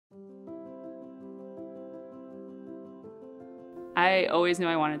I always knew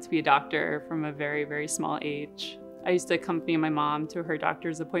I wanted to be a doctor from a very, very small age. I used to accompany my mom to her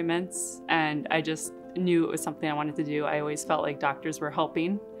doctor's appointments, and I just knew it was something I wanted to do. I always felt like doctors were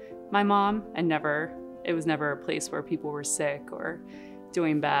helping my mom, and it was never a place where people were sick or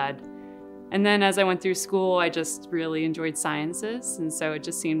doing bad. And then as I went through school, I just really enjoyed sciences, and so it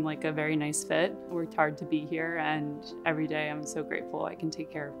just seemed like a very nice fit. I worked hard to be here, and every day I'm so grateful I can take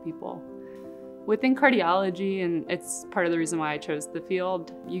care of people. Within cardiology, and it's part of the reason why I chose the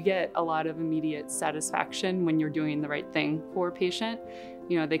field, you get a lot of immediate satisfaction when you're doing the right thing for a patient.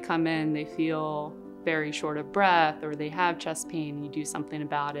 You know, they come in, they feel very short of breath, or they have chest pain, and you do something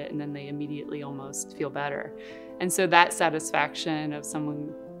about it, and then they immediately almost feel better. And so that satisfaction of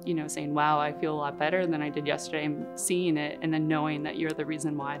someone, you know, saying, wow, I feel a lot better than I did yesterday, and seeing it, and then knowing that you're the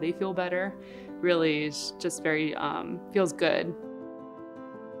reason why they feel better, really is just very, feels good.